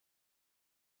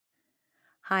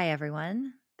Hi,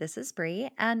 everyone. This is Bree.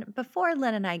 And before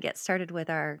Len and I get started with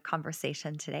our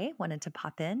conversation today, wanted to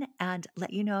pop in and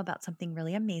let you know about something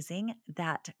really amazing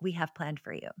that we have planned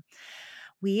for you.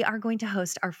 We are going to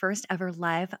host our first ever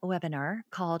live webinar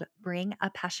called Bring a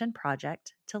Passion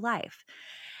Project to Life.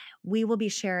 We will be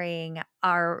sharing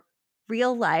our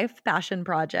real life passion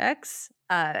projects,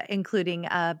 including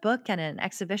a book and an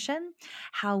exhibition,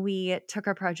 how we took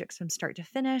our projects from start to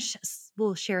finish.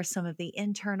 We'll share some of the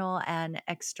internal and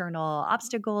external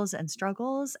obstacles and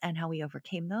struggles and how we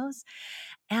overcame those.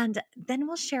 And then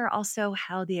we'll share also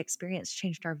how the experience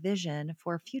changed our vision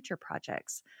for future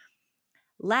projects.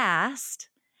 Last,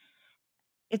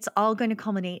 it's all going to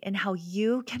culminate in how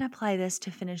you can apply this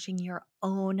to finishing your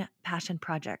own passion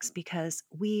projects because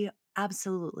we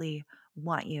absolutely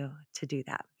want you to do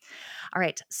that. All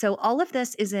right. So, all of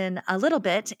this is in a little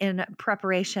bit in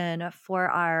preparation for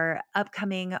our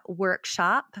upcoming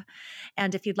workshop.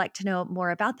 And if you'd like to know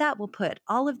more about that, we'll put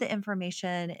all of the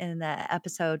information in the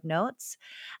episode notes.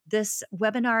 This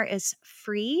webinar is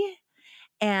free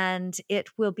and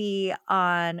it will be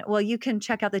on, well, you can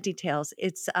check out the details.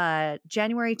 It's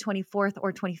January 24th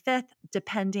or 25th,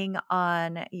 depending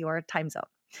on your time zone.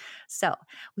 So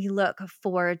we look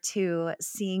forward to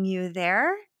seeing you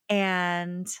there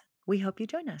and we hope you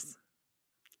join us.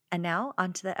 And now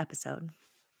on to the episode.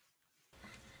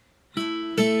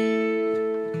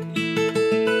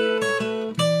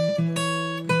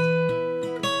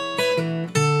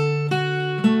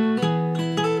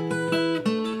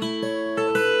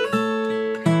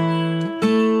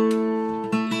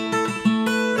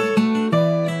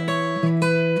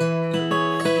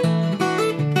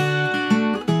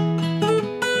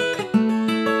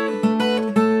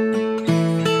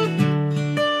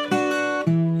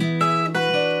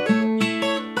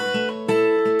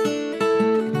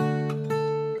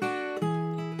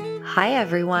 Hi,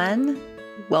 everyone.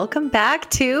 Welcome back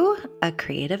to A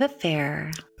Creative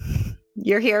Affair.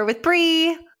 You're here with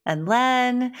Bree and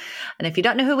Len. And if you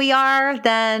don't know who we are,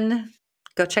 then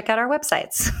go check out our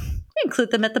websites. We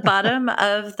include them at the bottom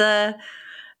of the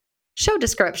show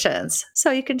descriptions.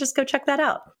 So you can just go check that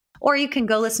out. Or you can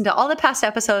go listen to all the past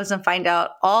episodes and find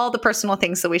out all the personal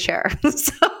things that we share.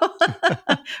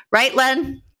 Right,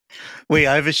 Len? We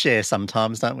overshare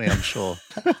sometimes, don't we? I'm sure.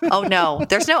 Oh, no,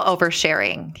 there's no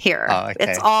oversharing here. Oh, okay.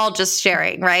 It's all just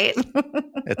sharing, right?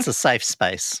 It's a safe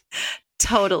space.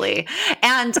 Totally.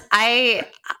 And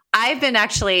I've been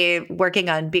actually working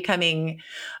on becoming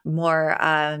more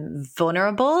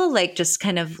vulnerable, like just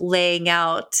kind of laying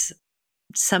out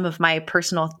some of my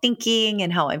personal thinking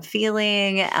and how I'm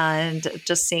feeling and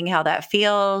just seeing how that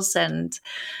feels. And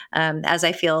as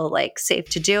I feel like safe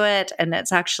to do it. And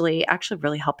it's actually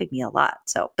really helping me a lot.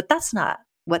 So, but that's not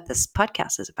what this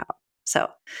podcast is about. So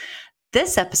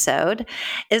this episode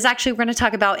is actually, we're going to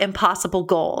talk about impossible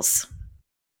goals.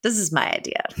 This is my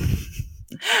idea.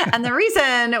 And the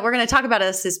reason we're going to talk about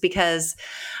this is because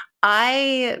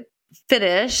I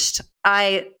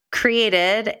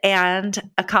created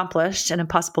and accomplished an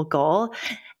impossible goal.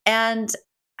 And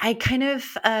I kind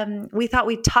of, we thought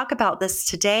we'd talk about this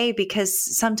today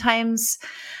because sometimes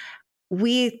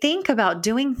we think about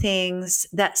doing things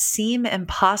that seem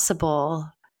impossible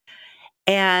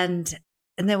and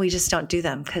then we just don't do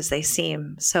them because they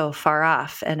seem so far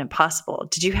off and impossible.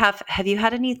 Have you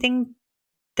had anything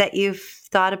that you've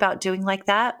thought about doing like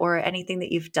that, or anything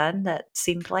that you've done that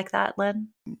seemed like that, Len?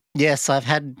 Yes, I've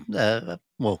had,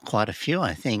 quite a few,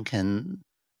 I think. And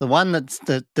the one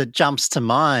that jumps to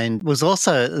mind was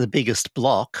also the biggest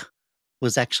block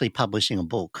was actually publishing a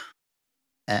book.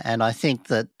 And I think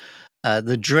that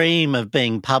the dream of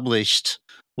being published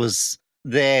was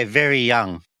there very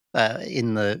young.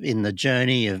 In the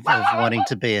journey of wanting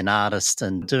to be an artist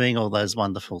and doing all those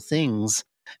wonderful things.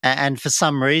 And for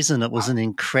some reason, it was an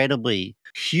incredibly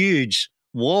huge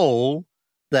wall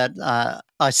that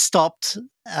I stopped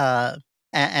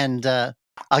and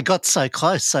I got so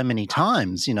close so many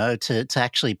times, to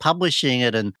actually publishing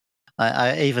it. And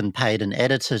I even paid an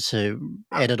editor to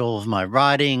edit all of my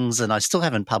writings, and I still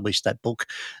haven't published that book.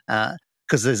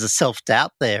 Because there's a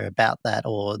self-doubt there about that,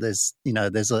 or there's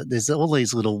all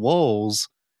these little walls,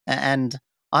 and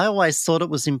I always thought it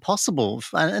was impossible,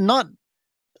 and not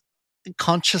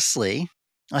consciously.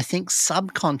 I think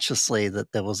subconsciously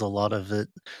that there was a lot of it,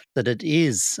 that it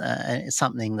is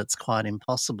something that's quite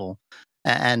impossible.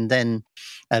 And then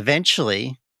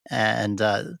eventually, and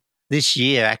this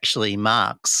year actually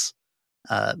marks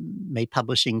me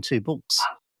publishing 2 books.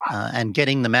 And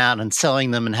getting them out and selling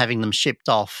them and having them shipped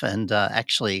off and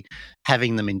actually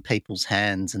having them in people's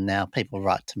hands. And now people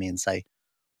write to me and say,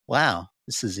 wow,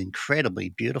 this is incredibly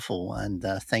beautiful and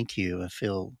thank you. I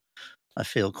feel I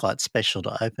feel quite special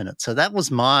to open it. So that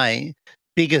was my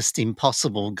biggest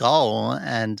impossible goal,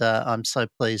 and I'm so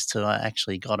pleased to I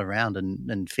actually got around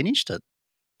and finished it.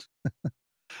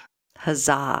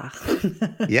 Huzzah.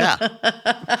 Yeah.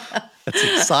 That's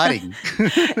exciting.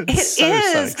 It So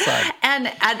is. exciting. And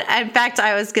in fact,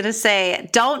 I was going to say,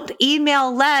 don't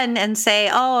email Len and say,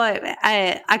 oh,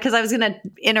 because I was going to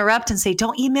interrupt and say,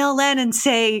 don't email Len and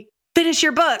say, finish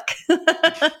your book.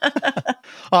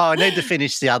 I need to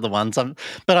finish the other ones.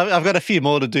 But I've got a few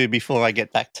more to do before I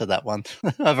get back to that one.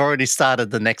 I've already started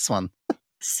the next one.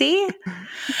 See?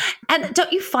 And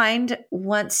don't you find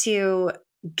once you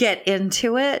get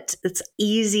into it, it's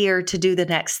easier to do the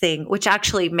next thing, which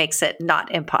actually makes it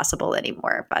not impossible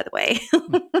anymore, by the way.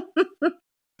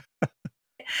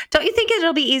 Don't you think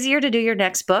it'll be easier to do your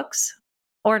next books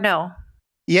or no?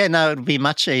 Yeah, no, it'd be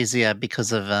much easier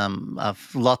because of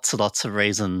lots and lots of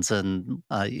reasons, and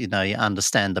you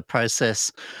understand the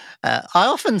process. I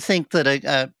often think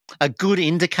that a good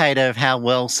indicator of how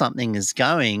well something is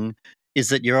going is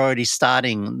that you're already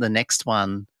starting the next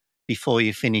one before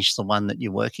you finish the one that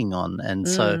you're working on, and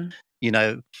so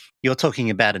you're talking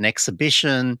about an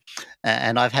exhibition,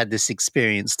 and I've had this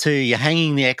experience too. You're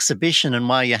hanging the exhibition, and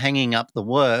while you're hanging up the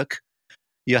work,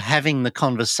 you're having the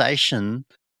conversation.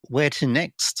 Where to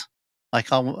next?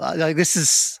 This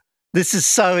is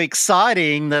so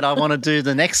exciting that I want to do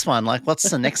the next one. Like, what's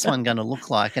the next one going to look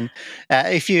like? And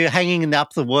if you're hanging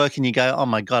up the work and you go, oh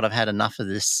my God, I've had enough of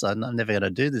this, I'm never going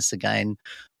to do this again.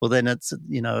 Well, then it's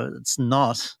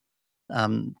not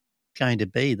going to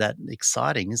be that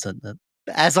exciting, is it?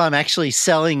 As I'm actually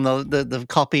selling the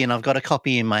copy and I've got a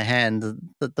copy in my hand,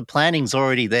 the planning's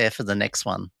already there for the next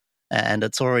one. And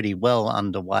it's already well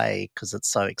underway because it's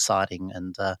so exciting,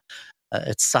 and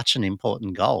it's such an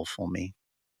important goal for me.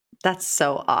 That's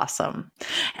so awesome.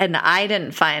 And I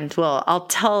didn't find, well, I'll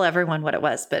tell everyone what it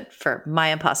was, but for my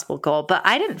impossible goal, but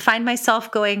I didn't find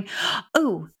myself going,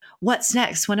 oh, what's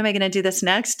next? When am I going to do this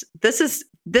next? This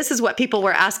is what people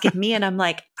were asking me. And I'm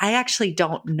like, I actually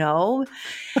don't know,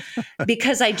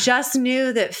 because I just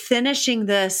knew that finishing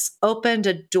this opened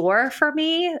a door for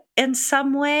me in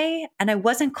some way. And I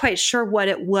wasn't quite sure what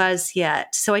it was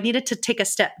yet. So I needed to take a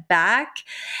step back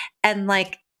and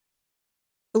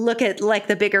look at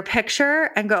the bigger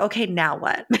picture and go, okay, now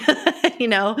what?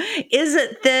 Is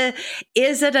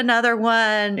it another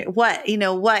one? What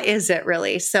is it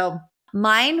really? So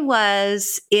mine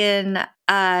was in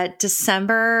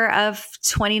December of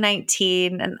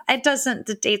 2019, and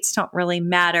the dates don't really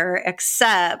matter,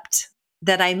 except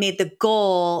that I made the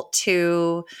goal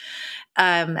to,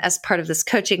 as part of this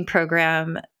coaching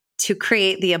program, to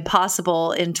create the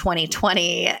impossible in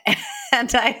 2020. And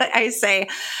I say,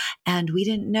 and we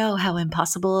didn't know how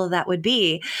impossible that would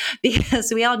be,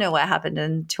 because we all know what happened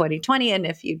in 2020. And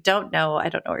if you don't know, I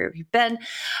don't know where you've been,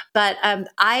 but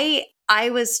I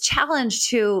was challenged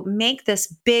to make this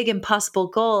big impossible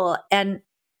goal. And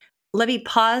let me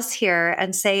pause here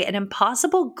and say an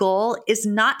impossible goal is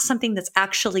not something that's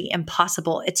actually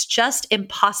impossible. It's just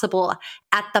impossible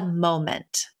at the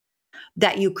moment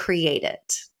that you create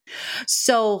it.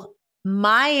 So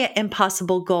my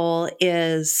impossible goal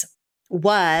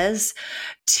was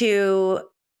to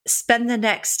spend the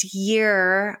next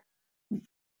year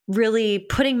really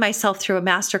putting myself through a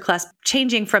masterclass,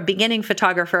 changing from beginning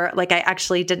photographer, like I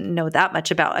actually didn't know that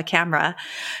much about a camera,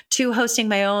 to hosting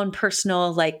my own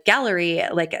personal gallery,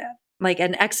 like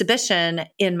an exhibition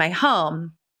in my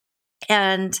home.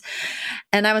 And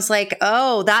I was like,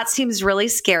 oh, that seems really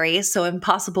scary. So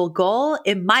impossible goal,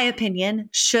 in my opinion,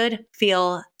 should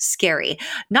feel scary.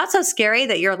 Not so scary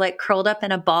that you're curled up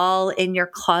in a ball in your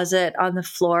closet on the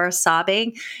floor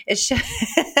sobbing. It should,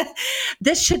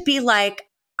 this should be like,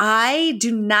 I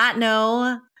do not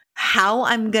know how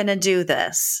I'm going to do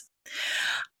this.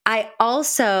 I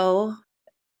also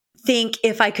think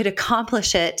if I could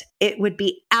accomplish it, it would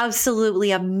be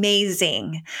absolutely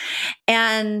amazing.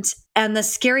 And the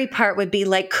scary part would be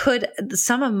could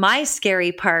some of my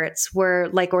scary parts were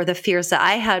or the fears that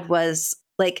I had was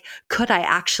could I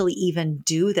actually even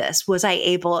do this? Was I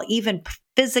able, even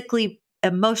physically,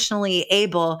 emotionally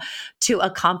able to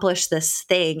accomplish this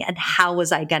thing? And how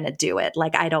was I going to do it?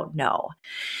 I don't know.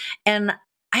 And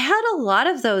I had a lot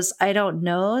of those I don't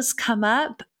knows come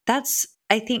up. That's,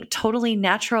 I think, totally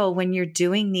natural when you're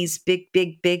doing these big,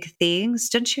 big, big things.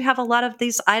 Don't you have a lot of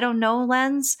these I don't know,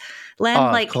 Len?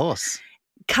 Of course.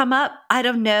 Come up, I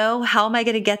don't know. How am I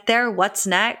going to get there? What's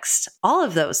next? All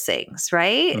of those things,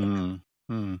 right?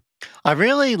 I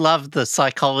really love the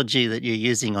psychology that you're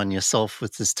using on yourself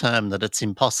with this term, that it's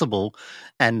impossible.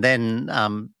 And then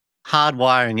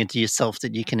hardwiring into yourself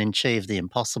that you can achieve the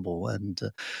impossible. And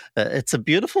it's a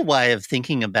beautiful way of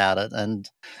thinking about it. And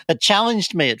it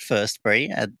challenged me at first, Brie,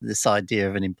 at this idea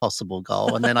of an impossible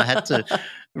goal. And then I had to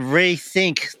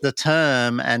rethink the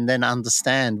term and then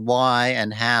understand why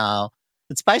and how.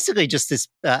 It's basically just this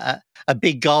a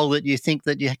big goal that you think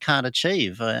that you can't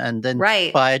achieve. And then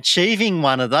Right. by achieving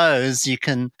one of those,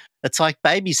 it's like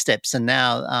baby steps. And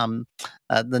now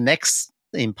the next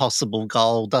impossible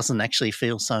goal doesn't actually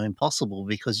feel so impossible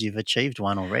because you've achieved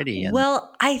one already. And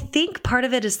Well, I think part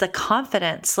of it is the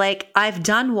confidence. Like, I've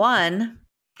done one.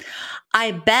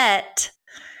 I bet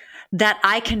that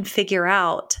I can figure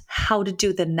out how to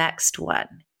do the next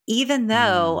one, even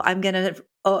though I'm going to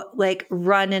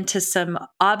run into some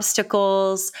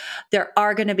obstacles. There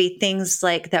are going to be things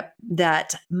like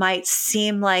that might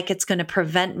seem like it's going to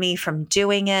prevent me from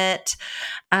doing it.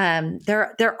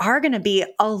 There are going to be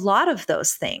a lot of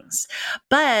those things,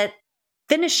 but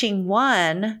finishing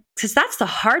one, because that's the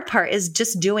hard part, is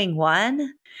just doing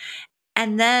one.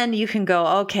 And then you can go,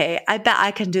 okay, I bet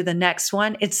I can do the next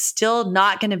one. It's still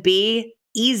not going to be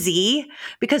easy,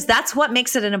 because that's what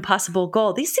makes it an impossible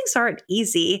goal. These things aren't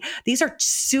easy. These are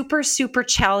super, super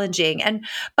challenging. And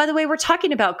by the way, we're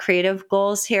talking about creative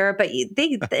goals here, but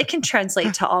it can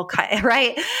translate to all kinds,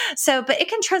 right? So, but it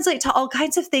can translate to all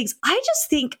kinds of things. I just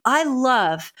think I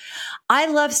love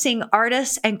seeing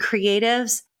artists and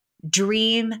creatives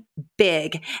dream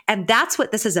big. And that's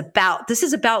what this is about. This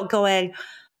is about going,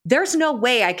 there's no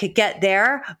way I could get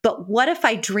there, but what if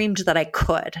I dreamed that I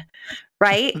could,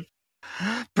 right?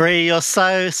 Brie, you're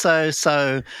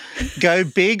so go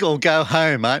big or go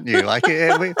home, aren't you? Like,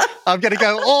 I'm going to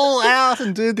go all out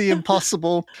and do the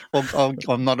impossible, or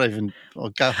I'm not even,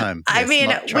 or go home. I mean,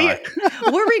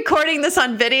 we're recording this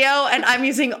on video, and I'm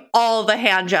using all the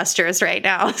hand gestures right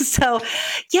now. So,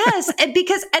 yes, and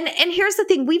here's the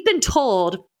thing: we've been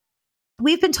told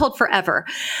forever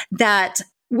that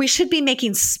we should be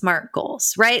making SMART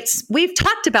goals, right? We've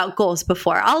talked about goals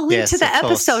before. I'll link to the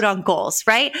episode on goals,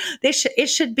 right? It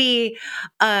should be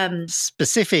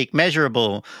specific,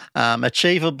 measurable,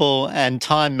 achievable, and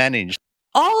time managed.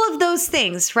 All of those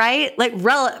things, right? Like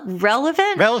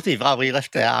relevant? Relative. Oh, we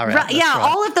left the R out. Yeah, right.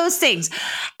 all of those things.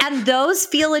 And those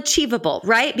feel achievable,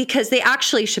 right? Because they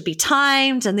actually should be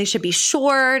timed and they should be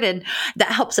short. And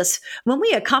that helps us, when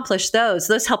we accomplish those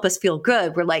help us feel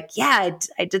good. We're like, yeah,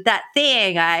 I did that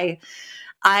thing.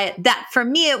 That for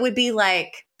me, it would be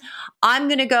like, I'm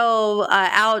going to go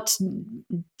out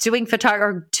doing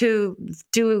to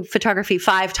do photography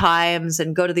 5 times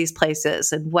and go to these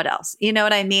places and what else? You know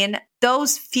what I mean?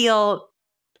 Those feel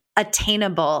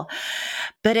attainable,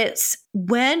 but it's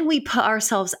when we put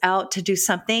ourselves out to do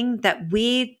something that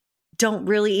we don't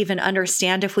really even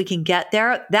understand if we can get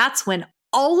there. That's when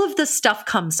all of the stuff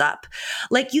comes up.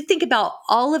 Like, you think about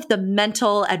all of the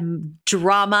mental and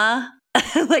drama,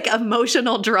 like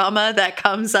emotional drama that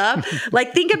comes up.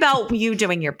 Like, think about you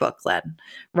doing your book, Len,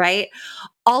 right?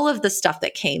 All of the stuff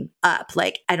that came up,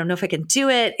 like, I don't know if I can do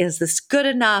it. Is this good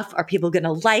enough? Are people going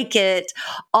to like it?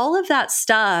 All of that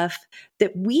stuff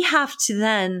that we have to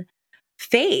then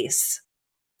face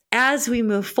as we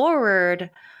move forward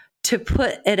to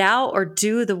put it out or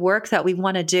do the work that we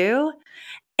want to do.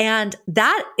 And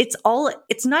that it's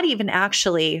not even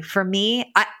actually for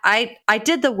me. I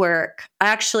did the work.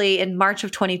 Actually, in March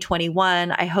of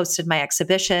 2021, I hosted my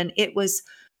exhibition. It was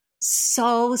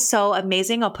so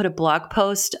amazing. I'll put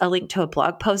a link to a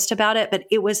blog post about it, but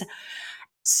it was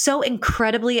so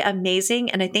incredibly amazing.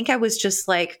 And I think I was just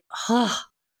like, oh,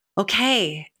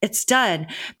 okay, it's done,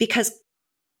 because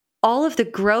all of the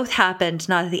growth happened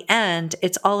not at the end.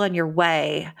 It's all on your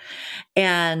way,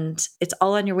 and it's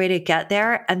all on your way to get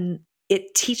there. And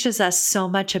it teaches us so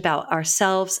much about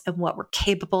ourselves and what we're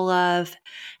capable of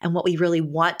and what we really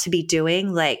want to be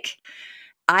doing. Like,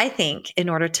 I think in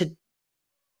order to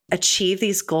achieve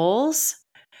these goals,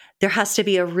 there has to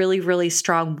be a really, really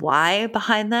strong why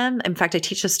behind them. In fact, I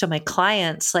teach this to my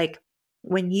clients. Like,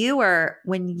 when you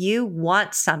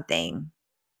want something,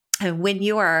 and when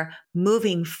you are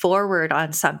moving forward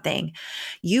on something,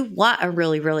 you want a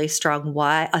really, really strong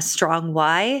why,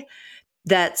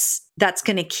 that's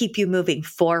going to keep you moving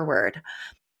forward.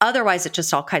 Otherwise, it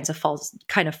just all kind of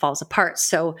falls apart.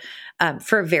 So,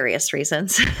 for various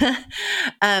reasons,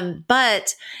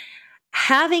 but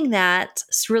having that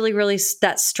really, really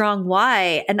that strong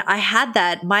why, and I had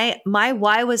that. My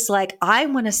why was like, I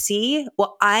want to see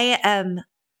what I am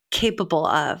capable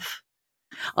of.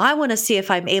 I want to see if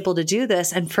I'm able to do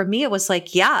this. And for me, it was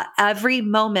like, yeah, every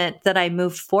moment that I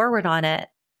moved forward on it,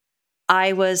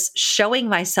 I was showing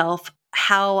myself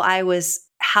how I was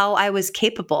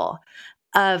capable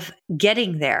of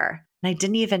getting there. And I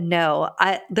didn't even know.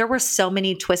 There were so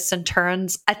many twists and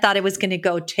turns. I thought I was going to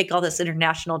go take all this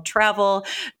international travel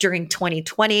during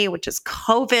 2020, which is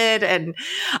COVID. And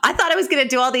I thought I was going to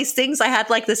do all these things. I had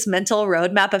like this mental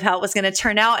roadmap of how it was going to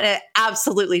turn out. And it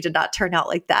absolutely did not turn out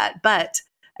like that. But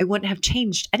I wouldn't have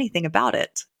changed anything about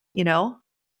it, you know?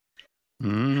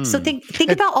 So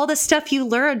think about all the stuff you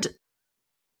learned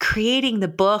creating the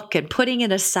book and putting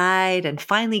it aside and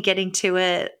finally getting to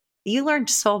it. You learned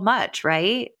so much,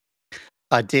 right?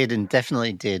 I did, and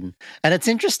definitely did. And it's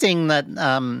interesting that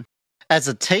as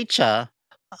a teacher,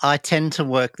 I tend to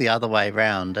work the other way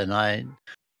around, and I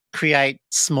create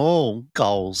small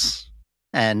goals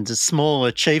and small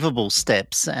achievable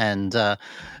steps and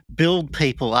build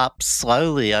people up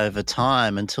slowly over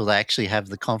time until they actually have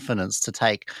the confidence to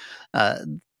take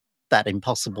that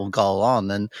impossible goal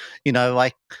on. And,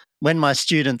 like when my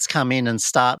students come in and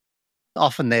start,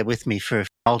 often they're with me for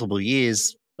multiple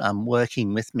years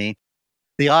working with me,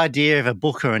 the idea of a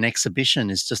book or an exhibition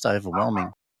is just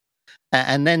overwhelming.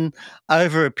 And then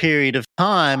over a period of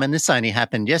time, and this only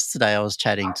happened yesterday, I was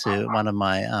chatting to one of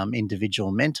my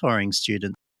individual mentoring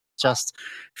students, just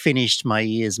finished my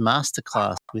year's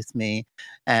masterclass with me.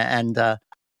 And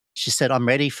she said, I'm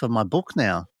ready for my book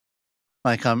now.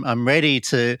 Like I'm ready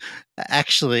to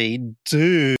actually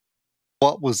do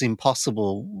what was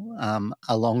impossible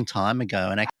a long time ago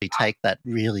and actually take that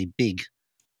really big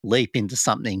leap into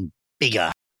something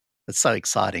bigger. It's so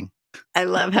exciting. I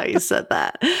love how you said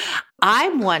that.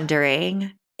 I'm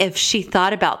wondering if she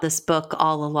thought about this book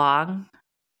all along.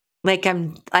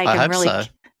 I'm hope really so.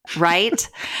 right?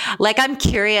 Like I'm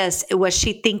curious, was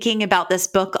she thinking about this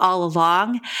book all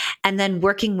along? And then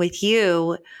working with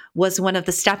you was one of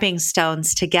the stepping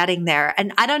stones to getting there.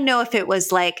 And I don't know if it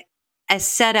was like as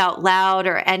said out loud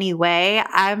or any way.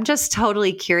 I'm just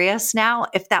totally curious now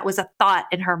if that was a thought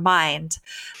in her mind.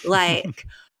 Like,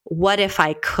 what if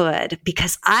I could?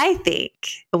 Because I think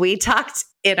we talked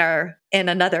in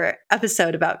another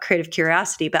episode about creative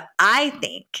curiosity, but I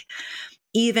think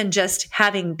even just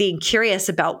being curious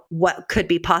about what could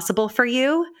be possible for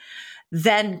you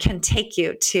then can take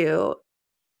you to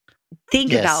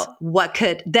think about what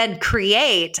could then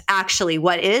create actually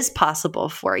what is possible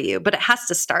for you. But it has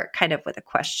to start kind of with a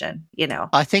question,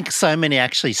 I think so many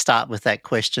actually start with that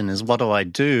question is what do I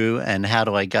do and how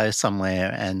do I go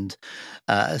somewhere? And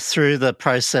through the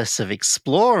process of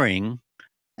exploring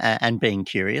and being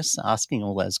curious, asking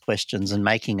all those questions and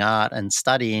making art and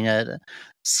studying it,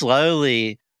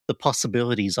 slowly the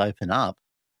possibilities open up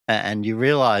and you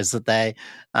realize that they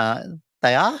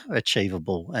are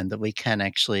achievable and that we can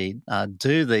actually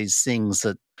do these things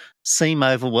that seem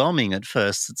overwhelming at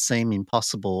first, that seem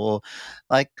impossible, or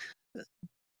like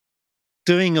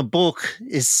doing a book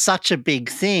is such a big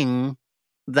thing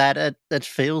that it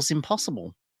feels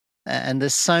impossible. And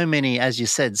there's so many, as you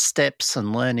said, steps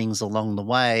and learnings along the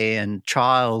way and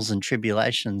trials and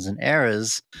tribulations and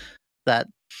errors that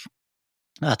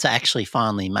to actually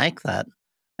finally make that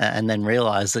and then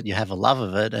realize that you have a love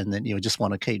of it and that you just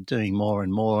want to keep doing more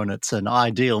and more. And it's an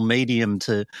ideal medium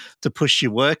to push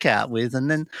your work out with. And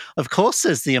then, of course,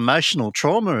 there's the emotional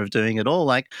trauma of doing it all.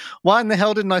 Like, why in the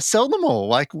hell didn't I sell them all?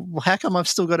 Like, how come I've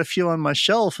still got a few on my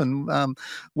shelf? And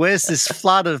where's this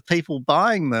flood of people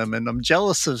buying them? And I'm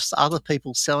jealous of other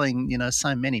people selling,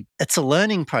 so many. It's a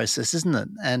learning process, isn't it?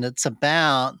 And it's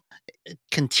about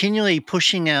continually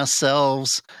pushing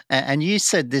ourselves. And you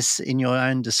said this in your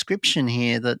own description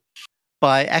here, that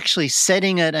by actually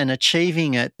setting it and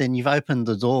achieving it, then you've opened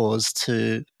the doors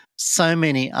to so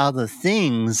many other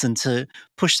things. And to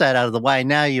push that out of the way,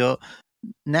 now you're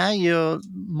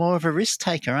more of a risk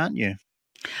taker, aren't you?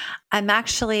 I'm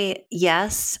actually,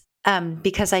 yes,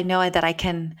 because I know that I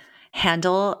can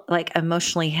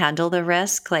emotionally handle the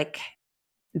risk,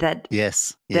 that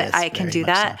yes, that I can do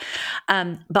that.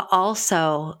 So. But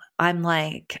also I'm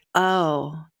like,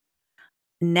 oh,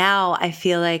 now I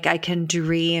feel like I can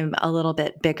dream a little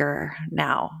bit bigger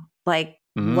now. Like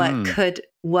what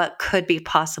could be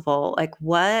possible? Like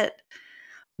what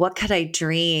could I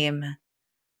dream?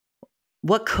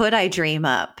 What could I dream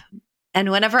up?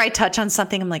 And whenever I touch on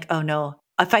something, I'm like, oh no.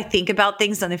 If I think about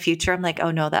things in the future, I'm like,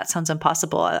 oh no, that sounds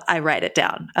impossible. I write it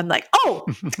down. I'm like, oh,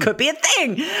 it could be a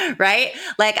thing, right?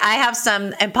 Like I have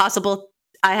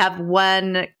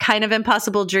one kind of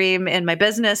impossible dream in my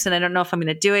business and I don't know if I'm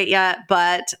going to do it yet,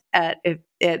 but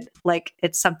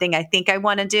it's something I think I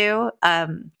want to do.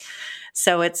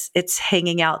 So it's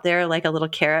hanging out there like a little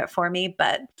carrot for me.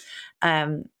 But,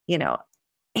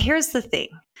 here's the thing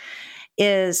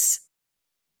is,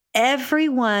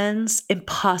 everyone's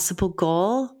impossible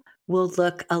goal will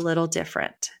look a little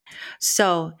different.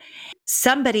 So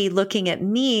somebody looking at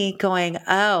me going,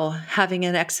 oh, having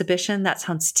an exhibition, that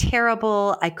sounds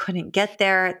terrible. I couldn't get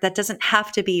there. That doesn't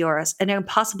have to be yours. An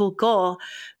impossible goal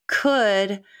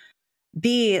could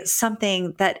be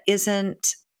something that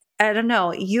isn't, I don't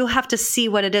know, you have to see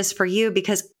what it is for you,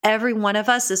 because every one of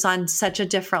us is on such a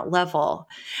different level,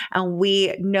 and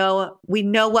we know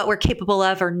what we're capable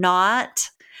of or not,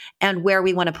 and where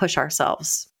we want to push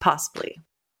ourselves possibly.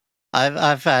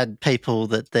 I've had people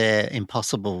that their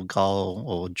impossible goal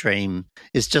or dream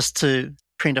is just to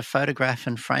print a photograph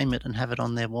and frame it and have it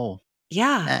on their wall.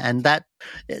 Yeah. And that,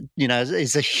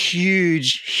 is a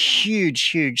huge, huge,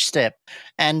 huge step.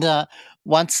 And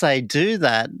once they do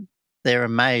that, they're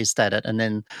amazed at it. And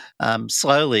then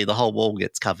slowly the whole wall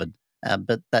gets covered.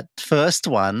 But that first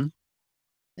one,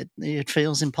 it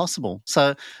feels impossible.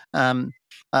 So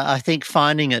I think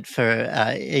finding it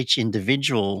for each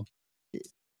individual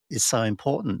is so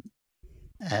important.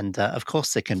 And of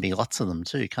course, there can be lots of them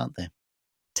too, can't there?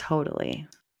 Totally.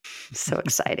 So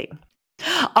exciting.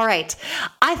 All right.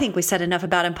 I think we said enough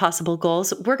about impossible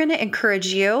goals. We're going to encourage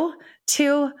you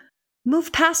to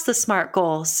move past the SMART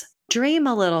goals. Dream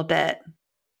a little bit.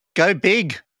 Go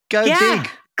big. Go big.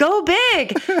 Go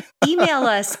big. Email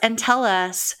us and tell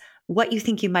us what you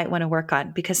think you might want to work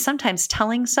on, because sometimes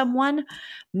telling someone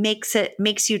makes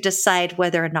you decide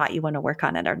whether or not you want to work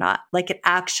on it or not. Like, it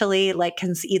actually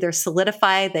can either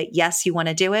solidify that yes, you want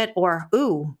to do it, or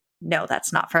ooh, no,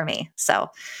 that's not for me. So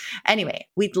anyway,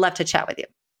 we'd love to chat with you.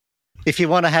 If you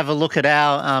want to have a look at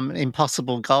our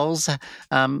impossible goals,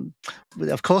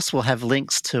 of course, we'll have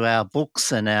links to our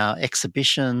books and our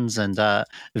exhibitions and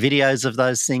videos of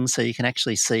those things, so you can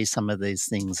actually see some of these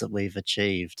things that we've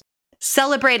achieved.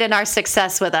 Celebrate in our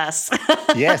success with us.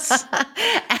 Yes.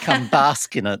 Come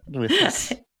bask in it with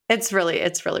us. It's really,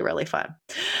 really fun.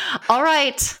 All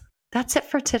right. That's it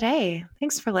for today.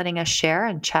 Thanks for letting us share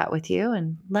and chat with you.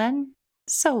 And Len,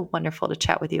 so wonderful to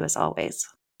chat with you as always.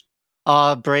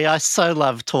 Oh, Brie, I so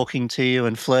love talking to you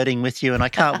and flirting with you, and I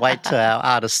can't wait to our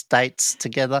artist dates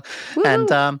together. Woo!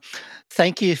 And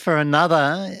thank you for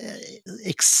another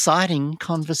exciting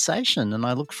conversation, and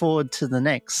I look forward to the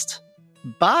next.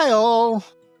 Bye, all.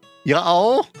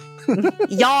 Y'all.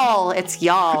 Y'all. It's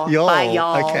y'all. Y'all. Bye,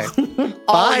 y'all. Okay.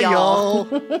 Bye, y'all.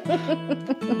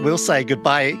 We'll say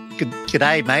goodbye.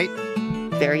 G'day, mate.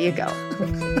 There you go.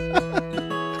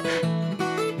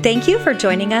 Thank you for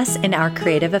joining us in our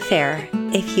creative affair.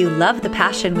 If you love the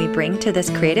passion we bring to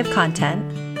this creative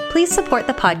content, please support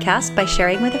the podcast by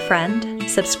sharing with a friend,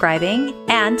 subscribing,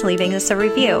 and leaving us a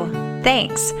review.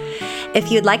 Thanks. If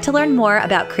you'd like to learn more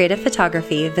about creative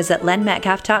photography, visit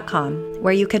lenmetcalf.com,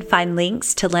 where you can find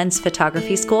links to Len's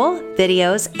photography school,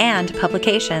 videos, and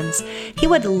publications. He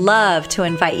would love to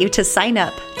invite you to sign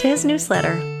up to his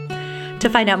newsletter. To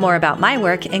find out more about my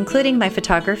work, including my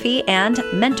photography and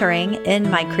mentoring in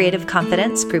my Creative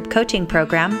Confidence group coaching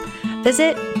program,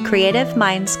 visit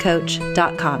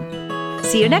creativemindscoach.com.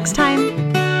 See you next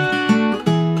time.